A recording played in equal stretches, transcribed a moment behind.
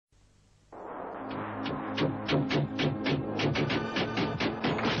They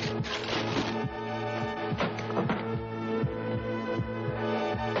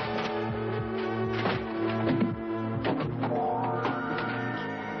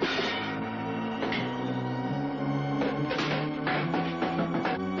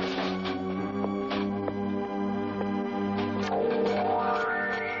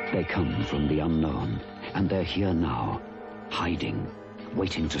come from the unknown, and they're here now, hiding,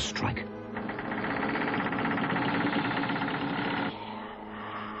 waiting to strike.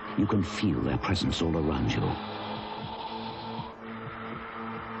 You can feel their presence all around you.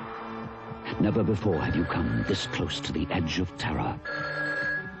 Never before have you come this close to the edge of terror.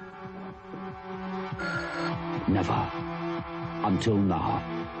 Never. Until now.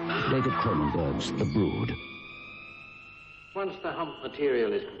 David Cronenberg's The Brood. Once the hump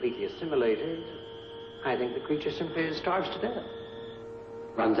material is completely assimilated, I think the creature simply starves to death.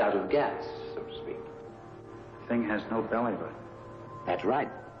 Runs out of gas, so to speak. The thing has no belly button. That's right.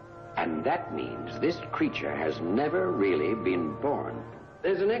 And that means this creature has never really been born.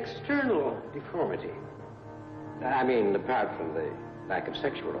 There's an external deformity. I mean, apart from the lack of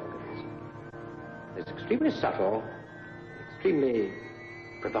sexual organs. It's extremely subtle, extremely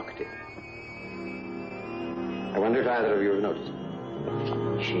provocative. I wonder if either of you have noticed.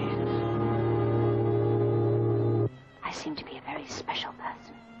 Jesus. I seem to be a very special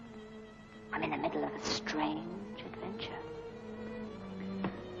person. I'm in the middle of a strange adventure.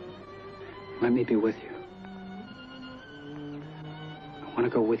 Let me be with you. I want to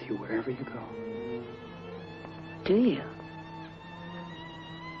go with you wherever you go. Do you?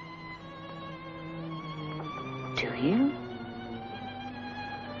 Do you?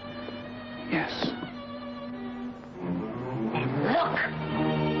 Yes. Then look!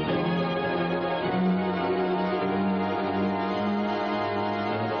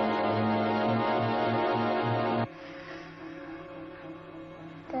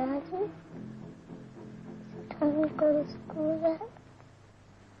 Daddy? Can we go to school yet?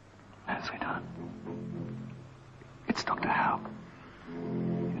 No, sweetheart. It's Dr. Howe.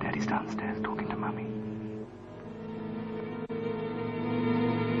 Your daddy's downstairs talking to Mummy.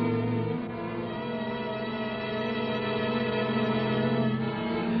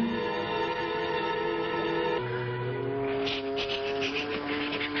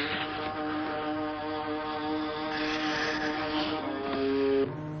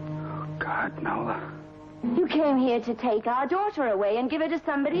 Oh, God, Nola. You came here to take our daughter away and give her to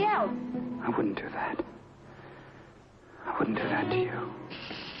somebody else. I wouldn't do that. I wouldn't do that to you.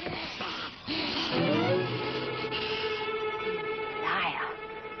 Liar.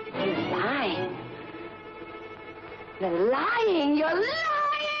 You're lying. You're lying. You're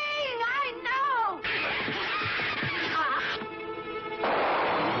lying. I know.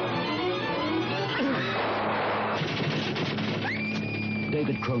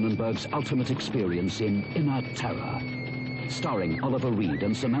 David Cronenberg's ultimate experience in Inner Terror. Starring Oliver Reed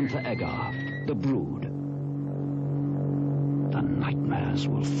and Samantha Eggar. The Brood. The nightmares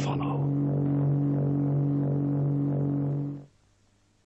will follow.